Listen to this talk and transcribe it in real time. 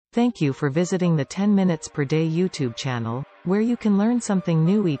Thank you for visiting the 10 Minutes Per Day YouTube channel, where you can learn something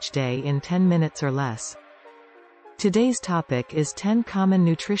new each day in 10 minutes or less. Today's topic is 10 Common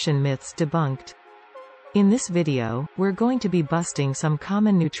Nutrition Myths Debunked. In this video, we're going to be busting some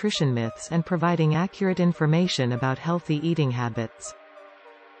common nutrition myths and providing accurate information about healthy eating habits.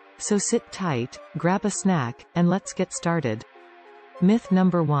 So sit tight, grab a snack, and let's get started. Myth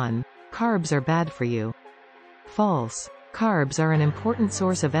number 1. Carbs are bad for you. False. Carbs are an important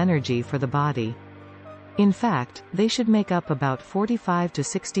source of energy for the body. In fact, they should make up about 45 to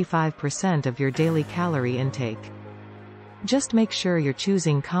 65% of your daily calorie intake. Just make sure you're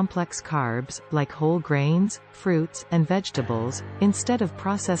choosing complex carbs, like whole grains, fruits, and vegetables, instead of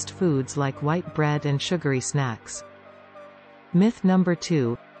processed foods like white bread and sugary snacks. Myth number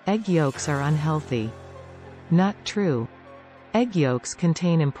 2. Egg yolks are unhealthy. Not true. Egg yolks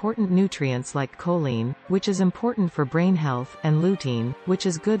contain important nutrients like choline, which is important for brain health, and lutein, which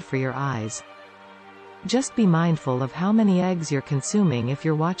is good for your eyes. Just be mindful of how many eggs you're consuming if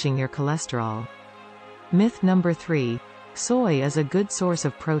you're watching your cholesterol. Myth number 3. Soy is a good source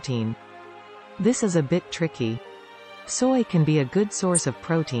of protein. This is a bit tricky. Soy can be a good source of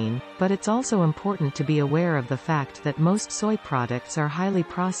protein, but it's also important to be aware of the fact that most soy products are highly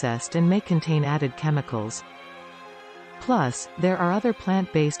processed and may contain added chemicals. Plus, there are other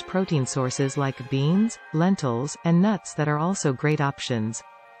plant-based protein sources like beans, lentils, and nuts that are also great options.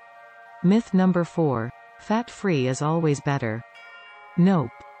 Myth number 4. Fat-free is always better.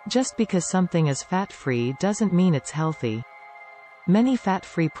 Nope. Just because something is fat-free doesn't mean it's healthy. Many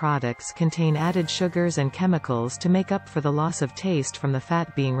fat-free products contain added sugars and chemicals to make up for the loss of taste from the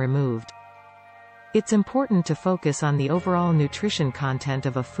fat being removed. It's important to focus on the overall nutrition content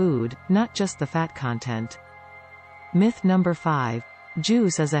of a food, not just the fat content. Myth number 5.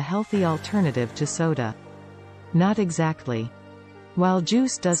 Juice is a healthy alternative to soda. Not exactly. While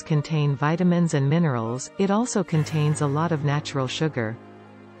juice does contain vitamins and minerals, it also contains a lot of natural sugar.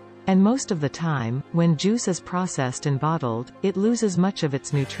 And most of the time, when juice is processed and bottled, it loses much of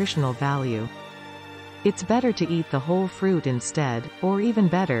its nutritional value. It's better to eat the whole fruit instead, or even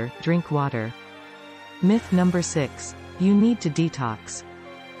better, drink water. Myth number 6. You need to detox.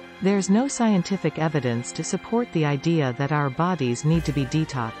 There's no scientific evidence to support the idea that our bodies need to be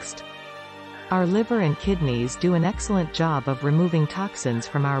detoxed. Our liver and kidneys do an excellent job of removing toxins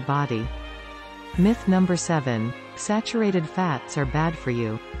from our body. Myth number 7. Saturated fats are bad for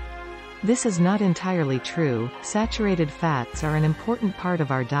you. This is not entirely true. Saturated fats are an important part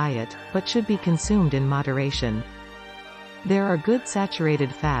of our diet, but should be consumed in moderation. There are good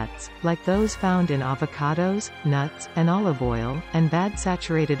saturated fats, like those found in avocados, nuts, and olive oil, and bad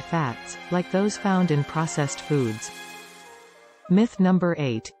saturated fats, like those found in processed foods. Myth number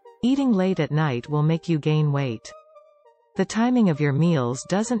 8. Eating late at night will make you gain weight. The timing of your meals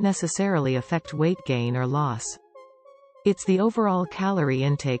doesn't necessarily affect weight gain or loss. It's the overall calorie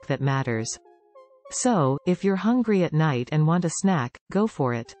intake that matters. So, if you're hungry at night and want a snack, go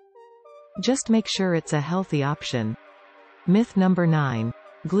for it. Just make sure it's a healthy option. Myth number 9.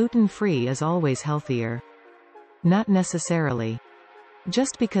 Gluten-free is always healthier. Not necessarily.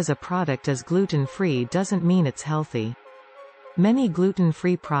 Just because a product is gluten-free doesn't mean it's healthy. Many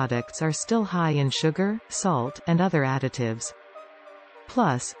gluten-free products are still high in sugar, salt, and other additives.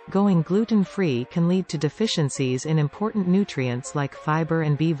 Plus, going gluten-free can lead to deficiencies in important nutrients like fiber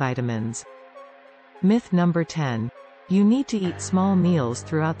and B vitamins. Myth number 10. You need to eat small meals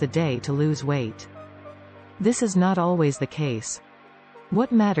throughout the day to lose weight. This is not always the case.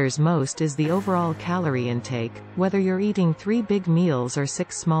 What matters most is the overall calorie intake, whether you're eating 3 big meals or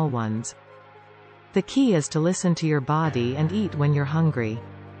 6 small ones. The key is to listen to your body and eat when you're hungry.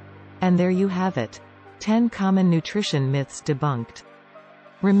 And there you have it. 10 Common Nutrition Myths Debunked.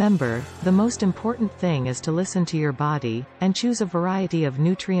 Remember, the most important thing is to listen to your body, and choose a variety of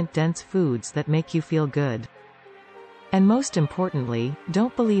nutrient-dense foods that make you feel good. And most importantly,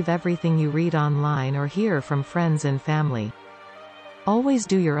 don't believe everything you read online or hear from friends and family. Always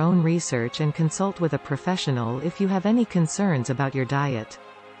do your own research and consult with a professional if you have any concerns about your diet.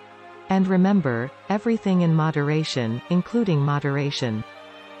 And remember, everything in moderation, including moderation.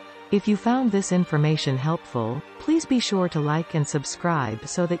 If you found this information helpful, please be sure to like and subscribe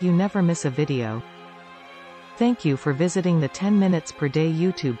so that you never miss a video. Thank you for visiting the 10 Minutes Per Day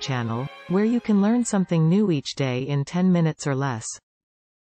YouTube channel, where you can learn something new each day in 10 minutes or less.